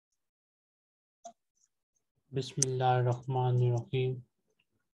Bismillahirrahmanirrahim.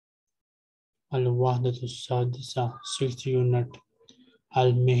 Al-Wahdatu Sadisa, 6th unit.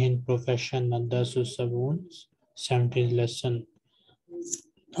 Al-Mihin Profession, Nadasu Sabun, 17th lesson.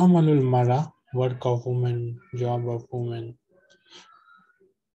 Amalul Mara, work of woman, job of woman.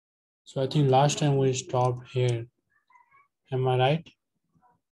 So I think last time we stopped here. Am I right?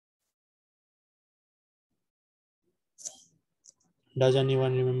 Does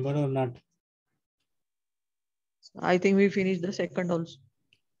anyone remember or not? I think we finished the second also.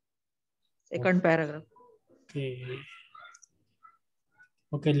 Second paragraph.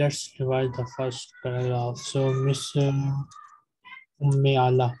 Okay, let's revise the first paragraph. So Miss Ummi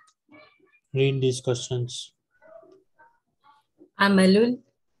Ala, read these questions. عمل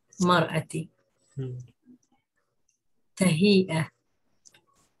المرأة تهيئة.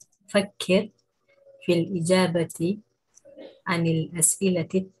 فكر في الإجابة عن الأسئلة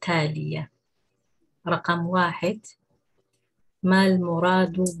التالية. رقم 1. ما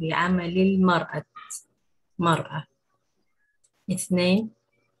المراد بعمل المرأة؟ 2.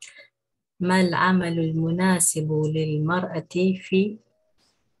 ما العمل المناسب للمرأة في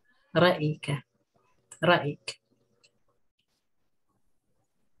رأيك؟ 3.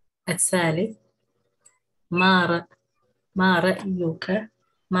 ما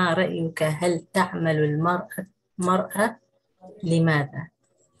رأيك هل تعمل المرأة لماذا؟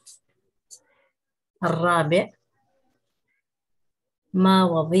 4. ما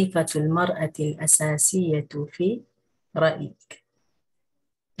وظيفة المرأة الأساسية في رأيك؟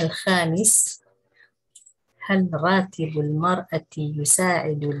 5. هل راتب المرأة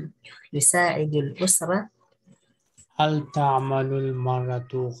يساعد الأسرة؟ هل تعمل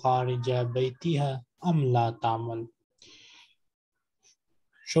المرأة خارج بيتها أم لا تعمل؟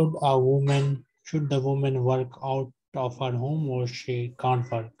 Should the woman work out of her home or she can't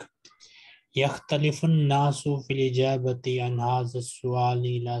work? يختلف الناس في الإجابة عن هذا السؤال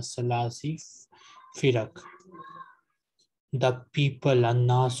إلى 3 فرق. The people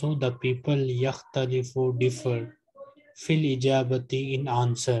يختلف differ في الإجابة in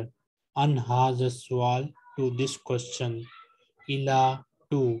answer عن هذا السؤال to this question إلى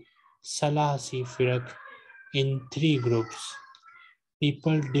 3 فرق in 3 groups.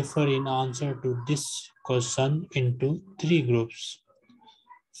 People differ in answer to this question into 3 groups.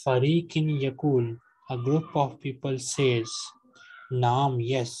 فريق يقول, a group of people says, نعم,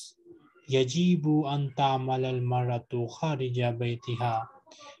 yes, يجب أن تعمل المرأة خارج بيتها.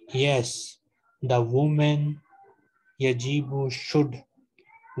 Yes, the woman يجب should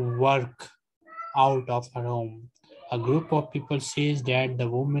work out of her home. A group of people says that the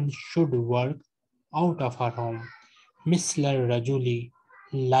woman should work out of her home. مثل الرجل,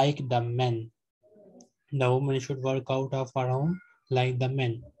 like the men. The woman should work out of her home like the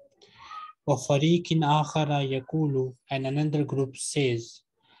men. وفريق آخر يقول, and another group says,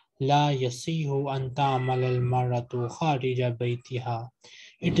 لا يصح أن تعمل المرأة خارج بيتها.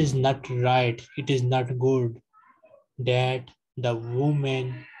 It is not right, it is not good that the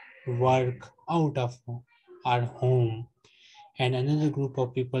woman work out of her home. And another group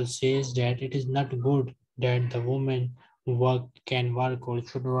of people says that it is not good that the woman can work or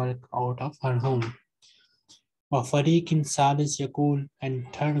should work out of her home. وفريق ثالث يقول,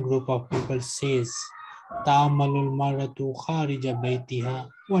 and third group of people says, تعمل المرأة خارج بيتها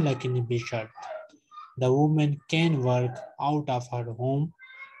ولكن بشرط. The woman can work out of her home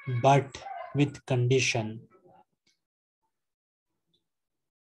but with condition.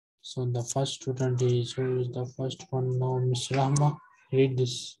 So the first student is, who is the first one now? Miss Rahma, read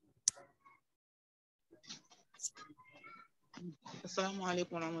this. Assalamu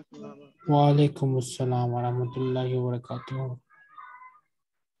alaikum warahmatullahi wabarakatuh. Wa alaikum assalam wa rahmatullahi wa barakatuh.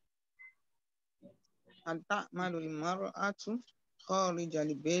 هل تعمل المرأة خارج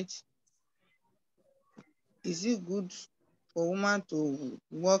البيت? Is it good for woman to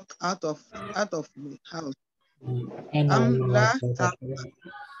work out of the house? لا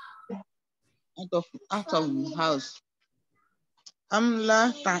out of the house.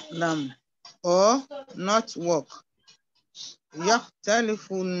 لا تعلم, or not work.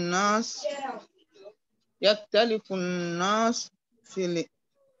 يختلف الناس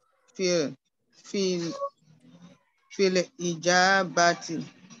في الإجابة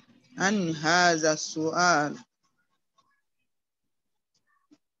عن هذا السؤال.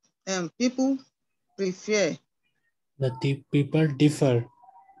 People prefer. People differ.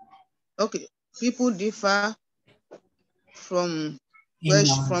 Okay, people differ from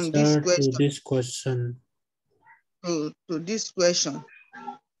this question. To this question.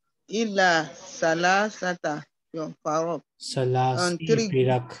 إلى ثلاثة فرق.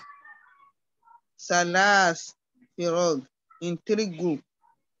 ثلاث فرق in three groups.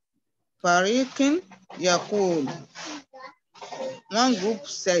 فريق يقول, one group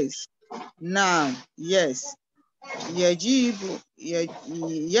says, now, yes, يجب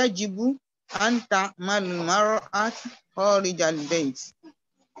أن تعمل المرأة خارج البيت.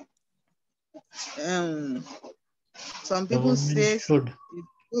 Some people say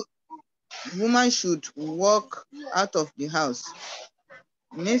woman should walk out of the house.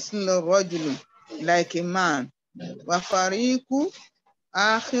 مثل الرجل, like a man. وفريق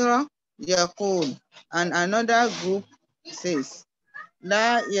آخر يقول, and another group says,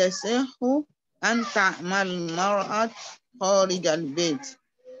 لا يصح أن تعمل المرأة خارج البيت.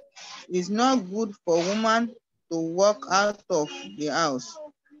 It's not good for woman to walk out of the house.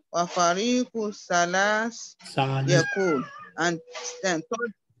 وفريق ثالث يقول, and then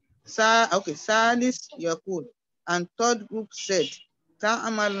ثالث يقول, and third group said,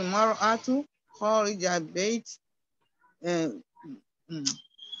 تعمل المرأة خارج البيت,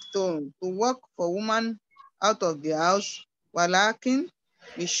 to work for woman out of the house, ولكن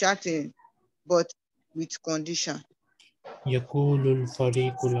بشرط, but with condition. يقول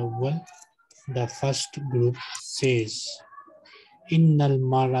الفريق الأول, the first group says, إن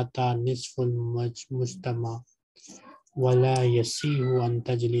المرأة نصف المجتمع ولا يصح أن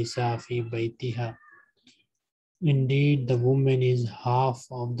تجلس في بيتها. Indeed, the woman is half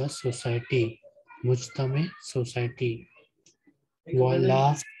of the society. Mujtama, society.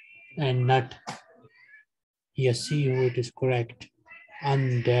 Wala and not. Yasihu, it is correct.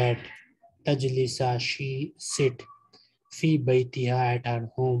 And that tajlisa, she sit. Fi baytiha, at her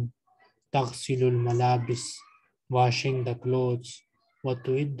home. Taghsilul malabis, washing the clothes. Wa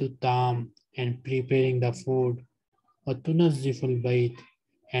tuiddu tam, and preparing the food. Wa tunazziful bayt,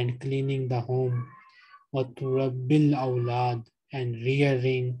 and cleaning the home. وَتُرَبِّي الْأَوْلَادِ, and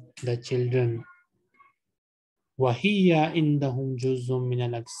rearing the children. وَهِيَ عِنْدَهُمْ جُزْءٌ مِنَ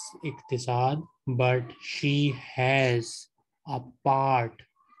الْاقْتِصَادِ, but she has a part,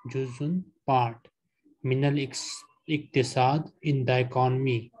 جُزْءٌ, part, مِنَ الْاقْتِصَادِ, in the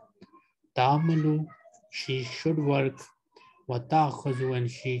economy. تَعْمَلُ, she should work. وَتَأْخُذُ,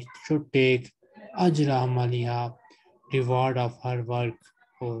 and she should take أَجْرَ عَمَلِهَا, reward of her work,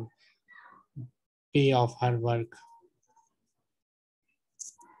 or pay of her work.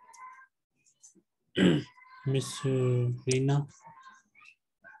 Miss Rina.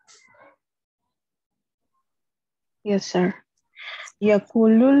 Yes, sir.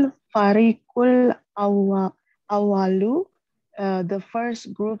 Yakulul farikul awalu. The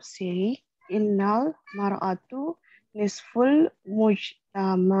first group say, Innal mar'atu nisful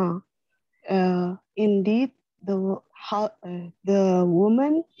mujtama. Indeed, the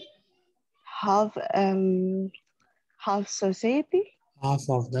woman half society. Half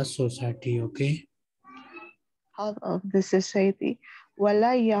of the society, okay. Half of the society.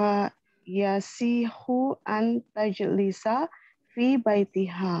 Wala yasihu an tajlisa fi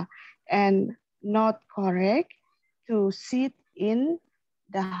baitiha, and not correct to sit in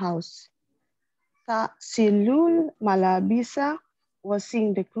the house. Ta'silul malabisa,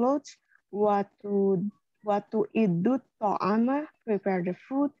 washing the clothes. Watu idut ta'ama, prepare the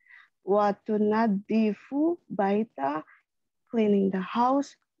food. Watu nadifu baita, cleaning the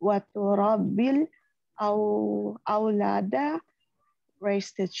house. Watu rabbil aulada,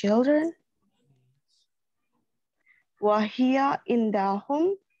 raise the children. Wahia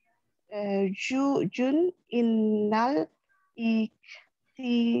indahum jun innal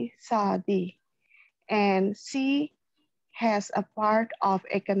iktisadi, and she has a part of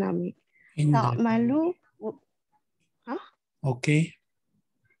economic. Ta'malu, okay.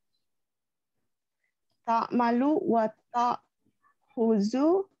 Ta'malu wa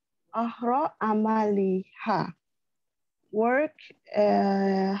ta'khuzu ahra amaliha. Work,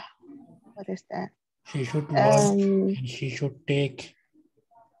 what is that? She should work and she should take.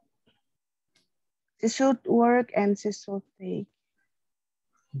 She should work and she should take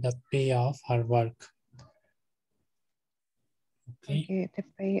the pay of her work. Okay, the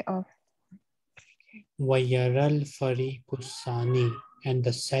pay of. Wayaral Fariqusani, and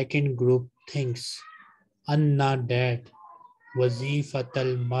the second group thinks Anna that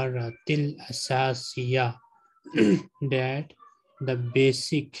Wazifatal Maratil Asasiya, that the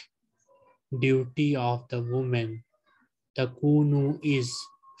basic duty of the woman Takunu is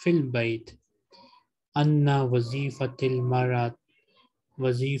fil bait. Anna Wazifatil Maratil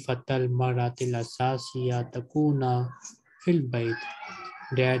Asasiya Takuna fil bait,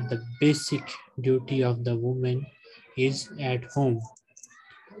 that the basic duty of the woman is at home.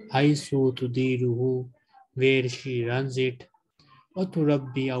 Haisu tudiruhu, where she runs it. Wa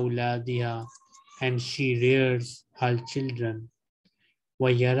turabbi awladiha, and she rears her children.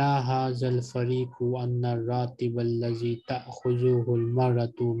 وَيَرَى هَذَا الْفَرِيقُ أَنَّ الرَّاتِبَ الَّذِي تَأْخُذُهُ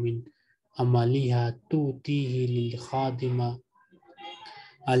الْمَرْأَةُ مِنْ عَمَلِهَا تُؤْتِيهِ لِلْخَادِمَةِ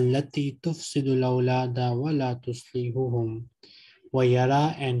الَّتِي تُفْسِدُ الْأَوْلَادَ وَلَا تُصْلِحُهُمْ.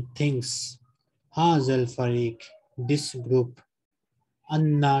 وَيَرَى and thinks هَذَا الْفَرِيقُ this group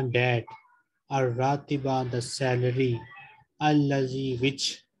أَنَّ that الرَّاتِبَ the salary الَّذِي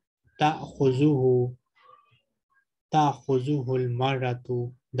which تَأْخُذُهُ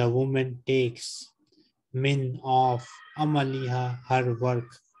الْمَرْأَةُ the woman takes min of amaliha her work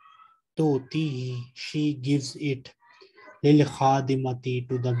tutihi she gives it lil khadimati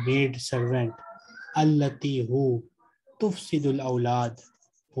to the maid servant allati who tufsidul awlad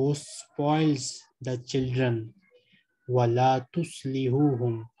who spoils the children wala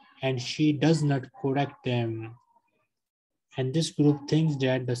tuslihuhum and she does not correct them. And this group thinks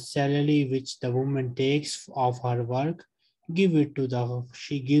that the salary which the woman takes of her work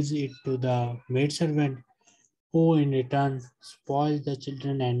she gives it to the maidservant who in return spoils the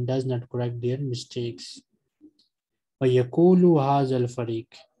children and does not correct their mistakes. وَيَقُولُ هَذَا الْفَرِيقُ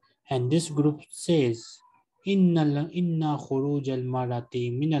and this group says إِنَّ خُرُوجَ الْمَرَأَةِ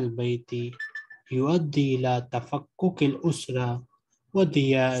مِنَ الْبَيْتِ يُؤَدِّي إِلَى تَفَكُّكِ الْأُسْرَةِ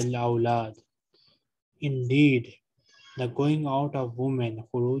وَضِيَاعِ الْأَوْلَادِ. Indeed, the going out of women,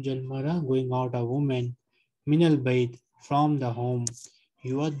 khuruj al-mara, going out of women, min al-bayt, from the home,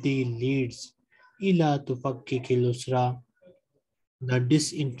 yuaddi leads, ila tufakkikil usra, the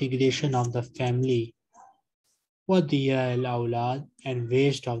disintegration of the family, wadiya al-awlad, and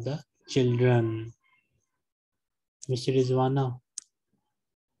waste of the children. Mr. Rizwana.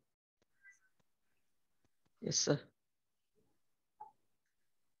 Yes, sir.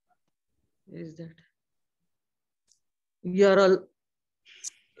 Where is that? Yaral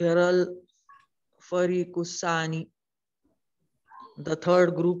Fariqusani. The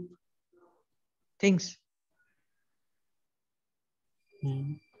third group thinks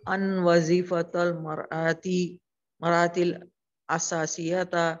an wazifatal maratil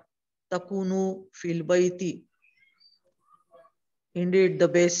asasiyata takunu fil baiti. Indeed, the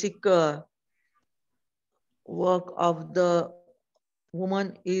basic work of the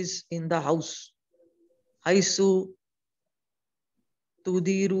woman is in the house. Haisu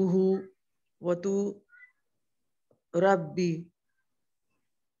tudiruhu watu rabbi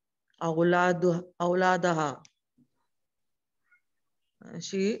awladaha.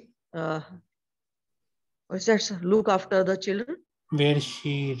 She what's that, sir? Look after the children. Where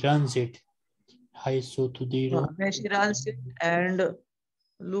she runs it. Where she runs it and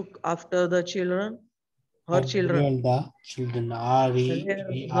look after the children. Her children. The children.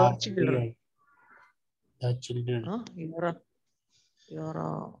 Her children. The children.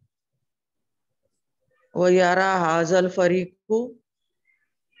 وَيَرَى هَذَا الْفَرِيقُ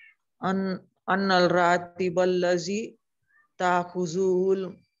أَنَّ الرَّاتِبَ الَّذِي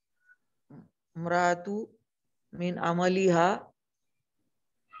تَأْخُذُهُ الْمَرْأَةُ مِنْ عَمَلِهَا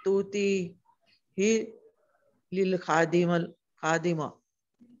تُؤْتِيهِ لِلْخَادِمَةِ.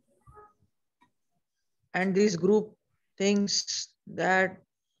 And this group thinks that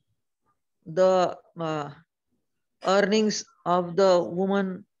the earnings of the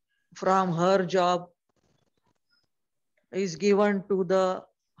woman from her job is given to the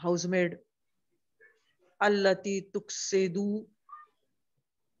housemaid. Allati tuksidu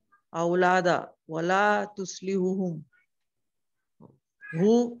awlada wala tuslihuhum,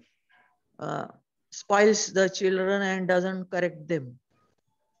 who spoils the children and doesn't correct them.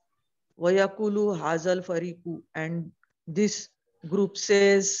 Wayakulu hazal fariqu, and this group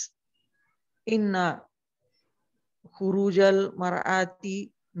says inna khurujal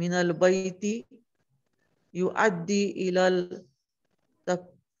mar'ati minal bayti yuaddi ilal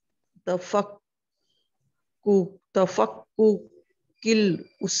tafakkukil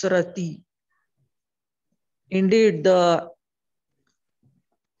usrati. Indeed, the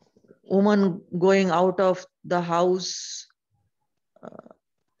woman going out of the house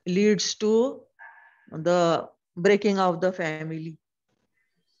leads to the breaking of the family.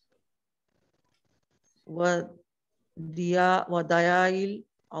 Wadayail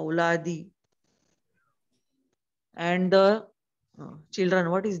awladi, and the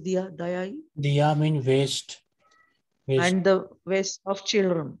children. What is diya? Dayai? Diya means waste. And the waste of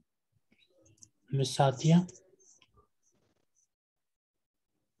children. Miss Satya?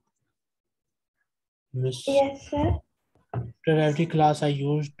 Miss? Yes, sir. After every class, I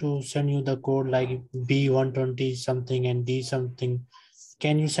used to send you the code like B120 something and D something.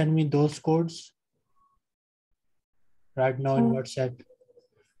 Can you send me those codes right now in WhatsApp?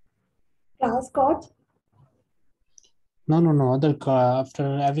 Class coach. No.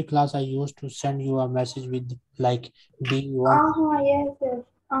 After every class, I used to send you a message with like, do you want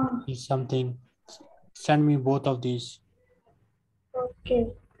Yes. something? Send me both of these. Okay.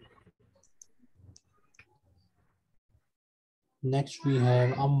 Next, we have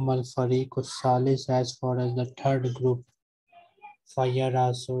Ammal Fariq Salis as far as the third group.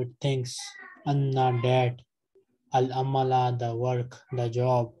 Fayara, so it thinks Anna that Al Amala, the work, the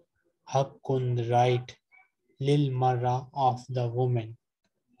job, Hakkun, the right, Lil Mara, of the woman.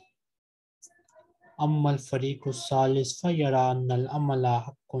 Ammal Fariq Salis Fayara Annal Amala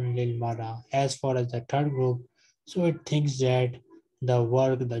Hakkun Lil Mara. As far as the third group, so it thinks that the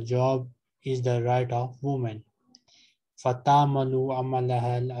work, the job, is the right of woman. Fatamalu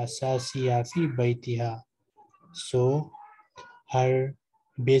Amalaha al-Asasiya fi baytiha. So her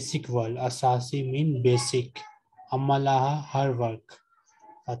basic work, Asasi mean basic, Amalaha her work,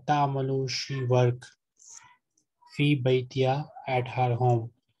 Fatamalu she work, fi baytiha at her home.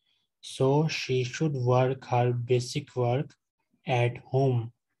 So she should work her basic work at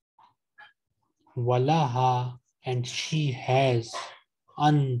home. Walaha and she has,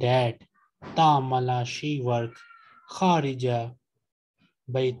 on that, Tamala she work, Kharija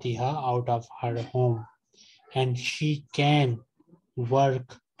baytiha out of her home. And she can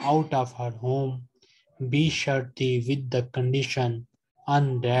work out of her home, be sharti with the condition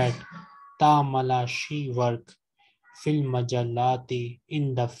on that Tamala she work fil majallati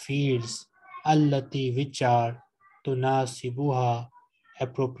in the fields allati which are tunasibuha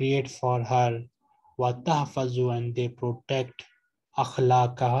appropriate for her wa tahfazu and they protect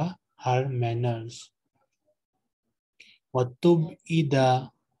akhlaqaha her manners wa tub'ida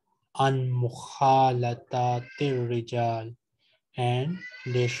an mukhalatatir rijal and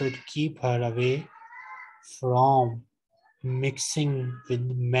they should keep her away from mixing with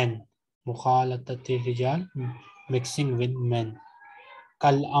men. Mukhalatati rijal, mixing with men.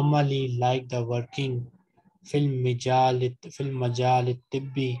 Kal amali, like the working fil majalit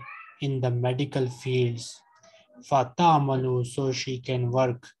tibbi in the medical fields. Fatamalu, so she can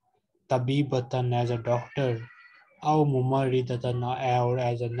work tabibatan as a doctor, aw mumaridatan or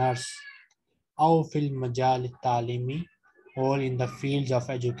as a nurse, aw fil majalit talimi or in the fields of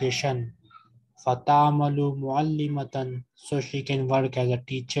education. Fatamalu muallimatan, so she can work as a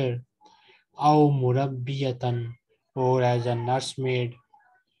teacher. Aw murabbiyatan, or as a nursemaid.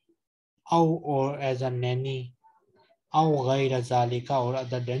 Aw or as a nanny. Aw ghayra zalika, or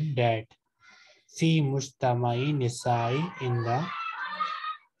other than that. Fi mustamai nisai, in the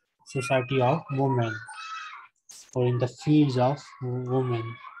society of women, or in the fields of women.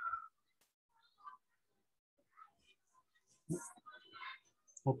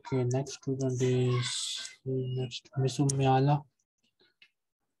 Okay, next student is Miss Ummiala.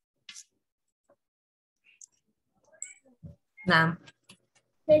 نعم.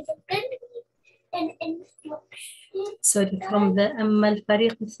 Sorry, from the أما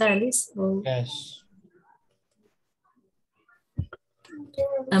الفريق الثالث or Yes.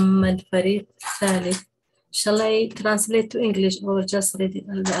 أما الفريق الثالث. Shall I translate to English or just read it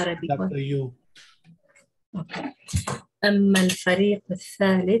in the Arabic Up one? to you. Okay. أما الفريق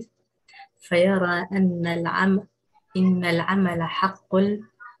الثالث فيرى إن العمل حق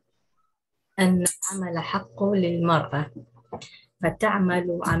للمرأة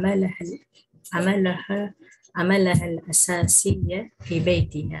فتعمل عملها الأساسي في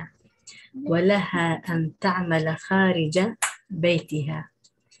بيتها ولها أن تعمل خارج بيتها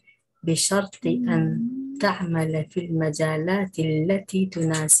بشرط أن تعمل في المجالات التي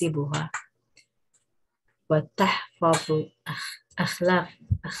تناسبها وتحفظ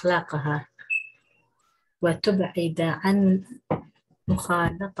أخلاقها وتبعد عن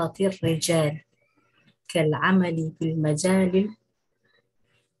مخالطة الرجال كالعمل في المجال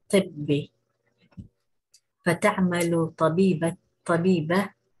الطبي فتعمل طبيبة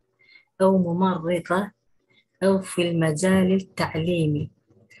أو ممرضة أو في المجال التعليمي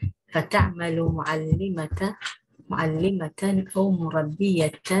فتعمل معلمة أو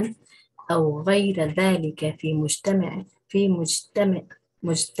مربية أو غير ذلك في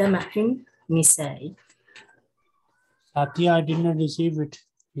مجتمع نسائي. Satya, I did not receive it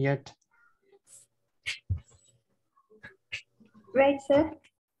yet. Right, sir.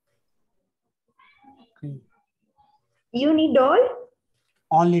 Okay. You need all?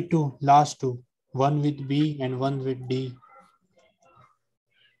 Only two, last two. One with B and one with D.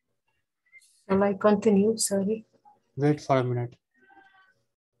 Shall I continue? Sorry. Wait for a minute.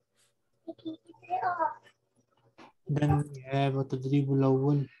 Then we have a Tadribul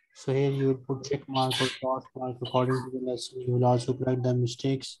Awwal. So here you will put check mark or cross mark according to the lesson. You will also correct the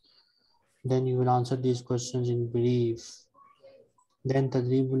mistakes. Then you will answer these questions in brief. Then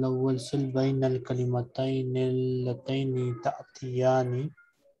تدريب الأول سل بين الكلمتين اللتين تأتيان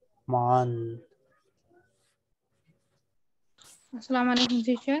معا. Assalamu alaikum,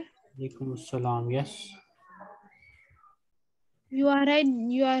 teacher. Alaikum assalam. Yes. You are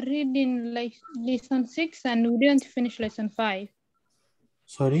reading like lesson 6 and we didn't finish lesson 5.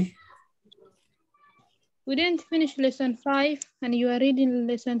 Sorry. We didn't finish lesson 5 and you are reading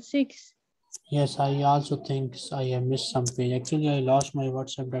lesson 6. Yes, I also think I have missed some page. Actually, I lost my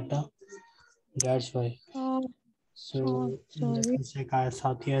WhatsApp data. That's why. Oh, So, sorry.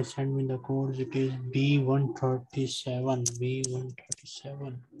 Satya sent me the codes. It is B137.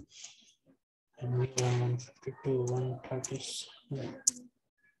 B137. And B152, 137.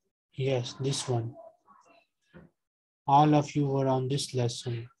 Yes, this one. All of you were on this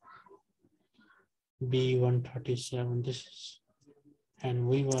lesson. B137. This is. And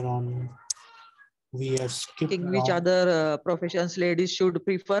we are skipped Which other professions ladies should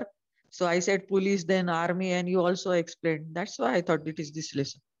prefer? So I said police, then army, and you also explained. That's why I thought it is this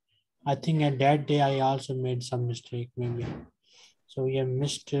lesson. I think at that day I also made some mistake maybe. So we have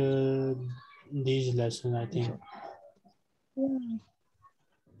missed these lessons, I think. Yeah.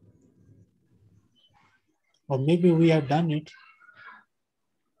 Or maybe we have done it.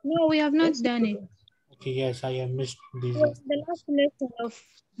 No, we have not Yes. done it. Okay, yes, I have missed these. It was the last lesson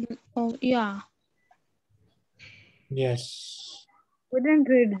of yeah. Yes. We didn't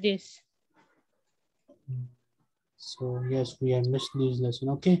read this. So yes, we have missed these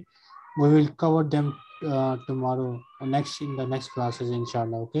lessons. Okay, we will cover them tomorrow or in the next classes,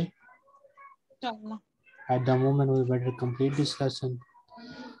 inshallah. Okay. Inshallah. At the moment, we better complete this lesson.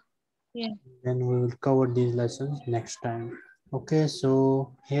 Yeah. Then we will cover these lessons next time. Okay,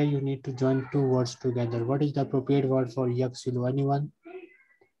 so here you need to join two words together. What is the appropriate word for yaksilu? Anyone?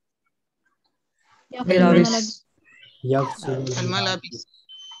 Milabis. Yaksilu Al-malabis. milabis.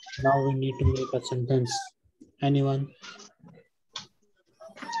 Now we need to make a sentence. Anyone?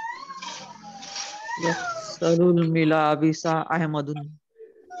 Yaksalul milabisa Ahmadun.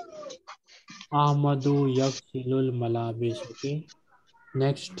 Ahmadu yaksilul malabis. Okay.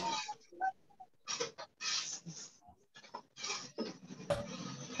 Next.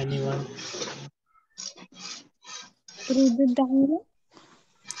 Anyone?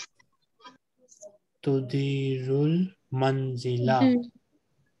 Tudirul manzila.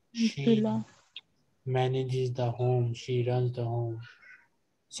 She manages the home. She runs the home.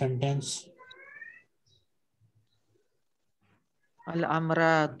 Sentence.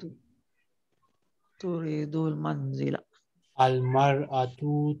 Al-amratu turidul manzila.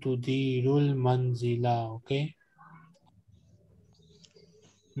 Al-mar'atu tudirul manzila. Okay.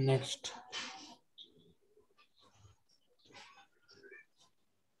 Next.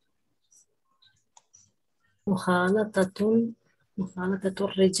 مخالطة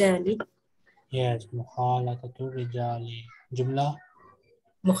الرجال. Yes. Mukhalatatu rijali. Jumla.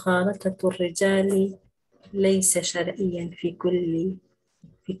 مخالطة الرجال ليس شرعيا في كل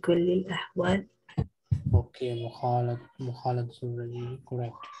الأحوال. Okay. Mukhalatatu rijali.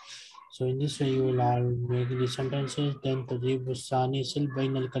 Correct. So in this way you will all make the sentences. Then tadribu sani sil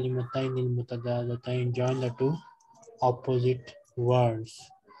bain al kalimatayn al mutadadatayn. Join the two opposite words.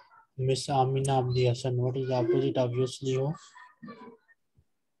 Miss Amina Abdi Hassan, what is the opposite of yusliho?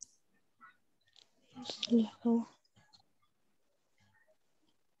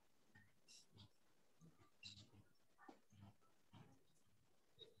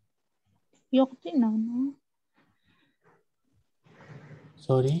 No.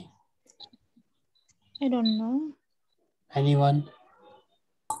 Sorry? I don't know. Anyone?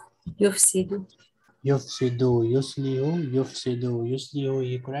 يفسد. Yufsidu. Yuslihu. Yufsidu. Yuslihu,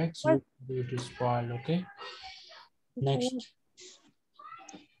 he corrects. Yufsidu, it is spoil. Okay. Next.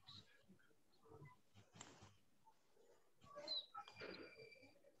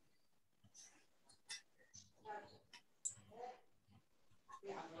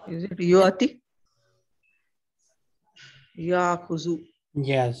 Is it yuati? Yakuzu.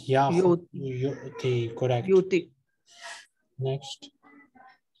 Yes. Yuti. Correct. Yuti. Next.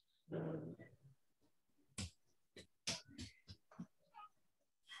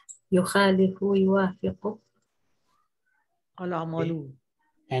 يخالف يوافق. Al-amalu.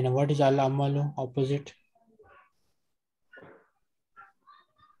 And what is al-amalu? Opposite?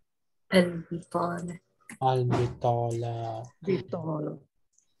 البطالة. Al-bitala. Bitala.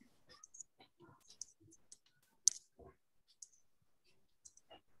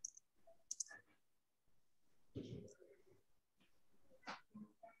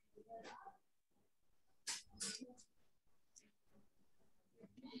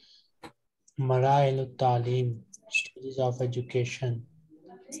 Marahil Talim, stages of education.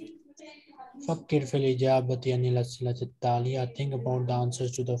 Fakir fil ijabati anil as'ilati at-taliya. Think about the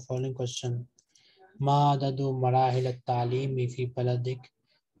answers to the following question. Ma adadu marahil at-talimi fi baladik?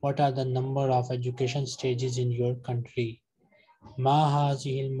 What are the number of education stages in your country? Ma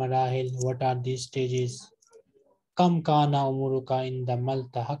hazihil marahil? What are these stages? Kam kana umuruka inda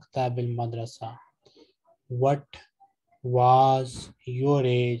maltahaqta bil madrasa? What was your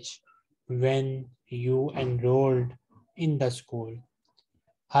age when you enrolled in the school?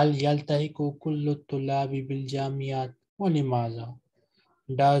 هل يلتحق كل الطلاب بالجامعات ولماذا?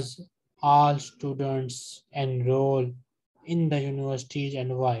 Does all students enroll in the universities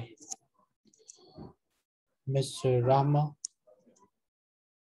and why? Mr. Rama.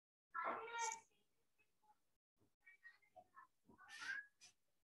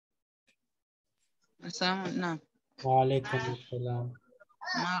 Assalamu Wa alaikum assalam.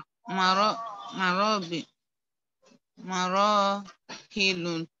 مراحل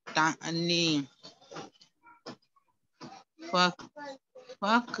التعليم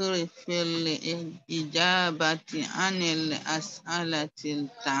فكر في الإجابة عن الأسئلة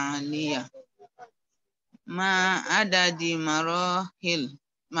التالية. ما عدد مراحل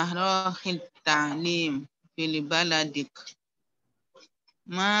التعليم في بلدك؟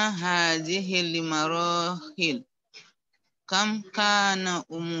 ما هذه المراحل؟ كم كان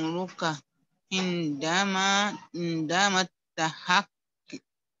عمرك عندما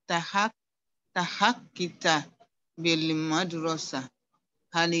تحققت بالمدرسة؟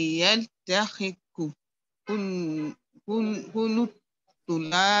 هل يلتحق كل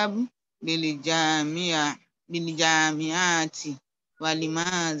الطلاب بالجامعات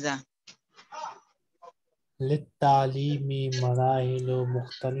ولماذا؟ للتعليم مراحل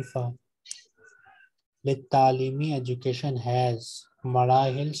مختلفة. للتعليمي education has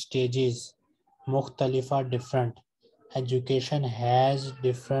marahil stages مختلفة different. Education has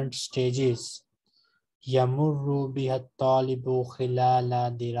different stages. يمر بها الطالب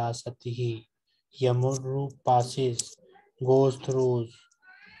خلال دراسته. يمر passes, goes through.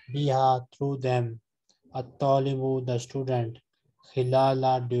 بها through them. الطالب the student.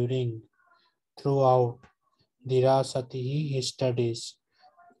 خلال during. Throughout. دراسته his studies.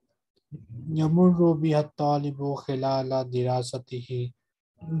 يمر بها الطالب خلال دراسته.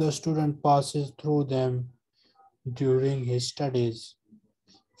 The student passes through them during his studies.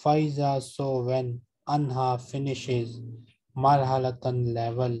 Faiza, so when Anha finishes Marhalatan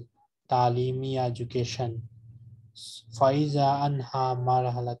level Talimiya education. Faiza Anha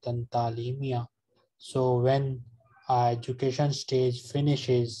Marhalatan Talimiya. So when education stage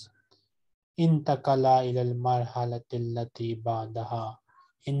finishes Intakala ilal marhalatil lati ba'daha.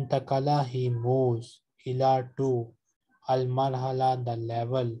 Intakala he moves ila to al marhala the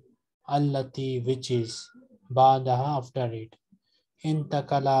level allati which is ba'daha after it.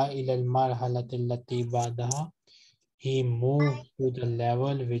 Intakala ilal marhalatil lati ba'daha. He moves to the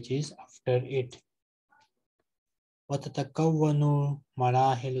level which is after it. وتتكون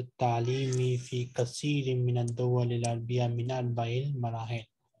مراحل التعليم في كثير من الدول العربية من أربع مراحل.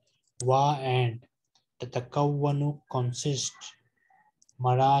 And تتكون consist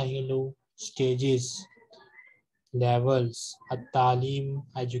مراحل stages levels التعليم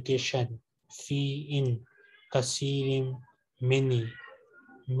education في in كثير many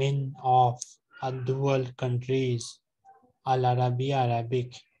min of الدول countries العربية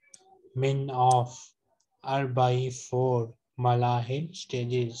Arabic min of أربع four مراحل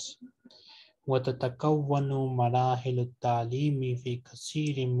stages. وتتكون مراحل التعليم في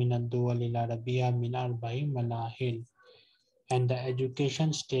كثير من الدول العربية من أربع مراحل. And the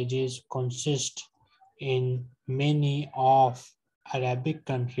education stages consist in many of Arabic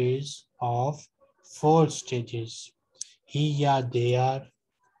countries of four stages. Hiya they are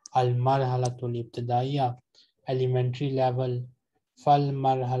al-marhalatul ibtidaiya, elementary level, fal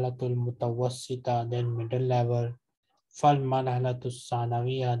marhalatul mutawassita, then middle level, fal marhalatul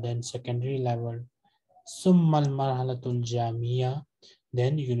sanawiya, then secondary level, summal marhalatul jamiya,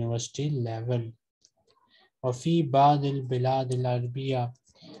 then university level. وفي بعض البلاد العربية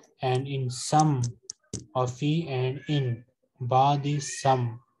and in some وفي and in بعض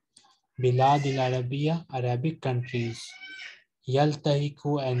some بلاد العربية Arabic countries يلتحق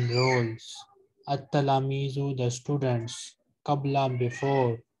enrolls التلاميذ the students قبل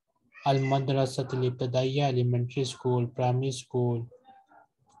before المدرسة الابتدائية elementary school primary school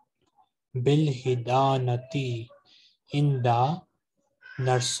بالهدانة in the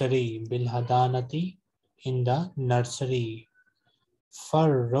nursery بالهدانة in the nursery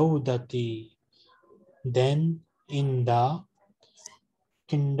farrawdati then in the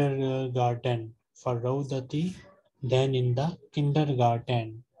kindergarten. For Rawdati, then in the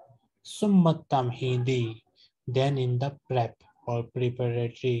kindergarten. Summa Tamhidi, then in the prep or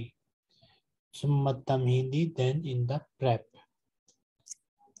preparatory. Summa Tamhidi, then in the prep.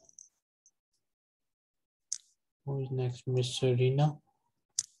 Who is next? Miss Serena?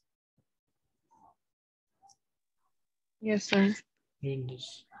 Yes, sir. Read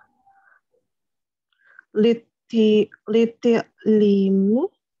this. Litalimu.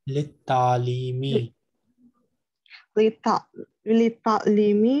 Litalimi.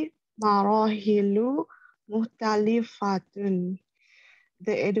 Litalimi marahilu muhtalifatun.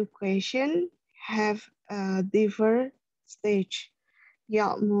 The education have a different stage.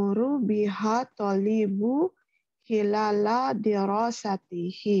 Ya'muru biha talibu hilala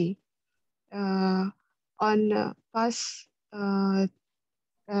dirasatihi. On past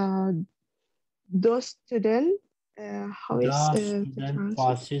those students, how is The the student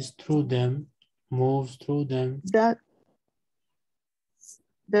passes through them, moves through them. That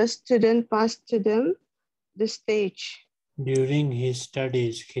the student pass to them the stage. During his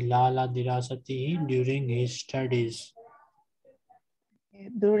studies. Khilala dirasatihi, during his studies.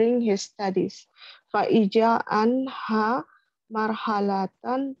 During his studies. Fa'ija anha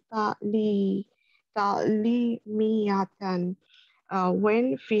marhalatan ta'limiyatan.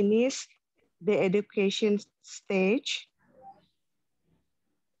 When finished the education stage,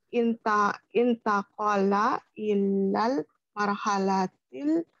 intaqala ilal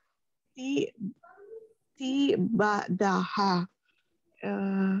marhalatil tibadaha.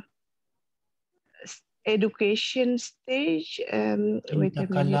 Education stage. Wait a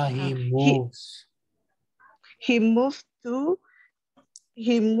minute. He moves. He moved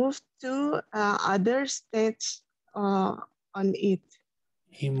to other states on it.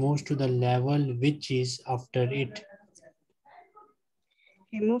 He moves to the level which is after it.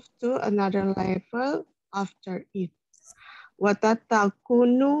 He moved to another level after it.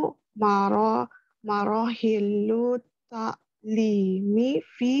 Watatakunu marohilu ta'limi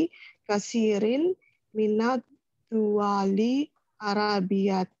fi kasirin minat duwali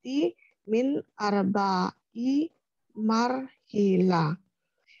Arabiyyati min arba'i marhila.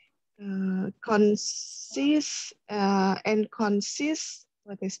 Consists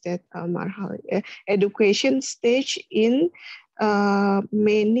what is that marhal? Education stage in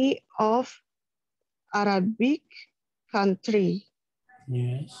many of Arabic country.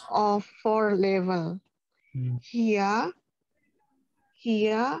 Yes. Of 4 level. Here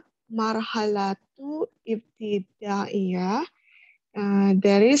marhalatu ibtidaiyah.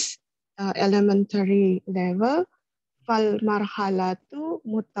 There is elementary level. Fal marhalatu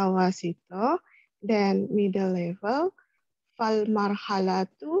mutawasito, then middle level. Fal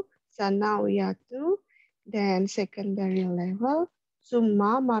marhalatu sanawiyatu, then secondary level.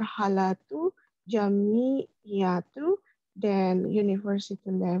 Summa marhalatu jamiyatu, then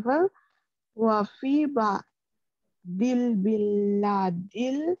university level. Wafi ba'dil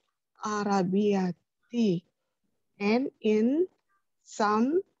biladil Arabiyyati, and in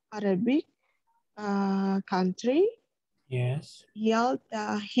some Arabic country. Yes.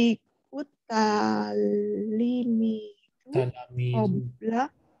 Yaltahikut talamidu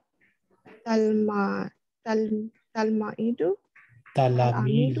qabla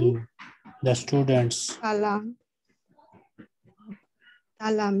talamidu. The students.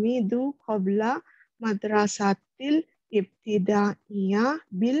 Talamidu qabla madrasatil ibtidaiyah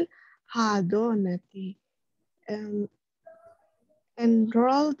bil hadonati.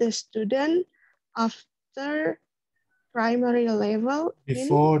 Enroll the student after primary level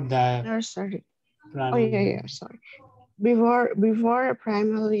before in the nursery. primary. Sorry. Before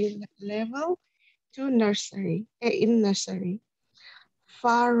primary level to nursery. In nursery.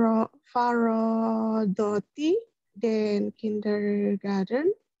 Farodoti, then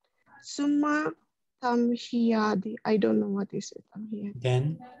kindergarten. Summa tamhiyadi. I don't know what is it.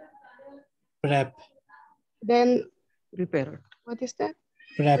 Then prep. Then prepare. What is that?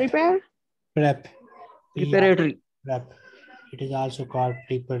 Prep. Prepare? Prep. Preparatory. Prep. It is also called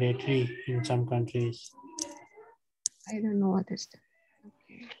preparatory in some countries. I don't know what is that.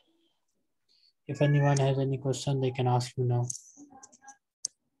 Okay. If anyone has any question, they can ask you now.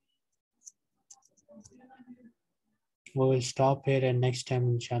 We will stop here and next time,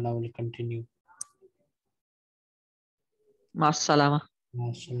 inshallah, we'll continue. Ma'as salama.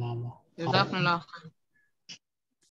 Ma'as salama. Jazakumullah khair.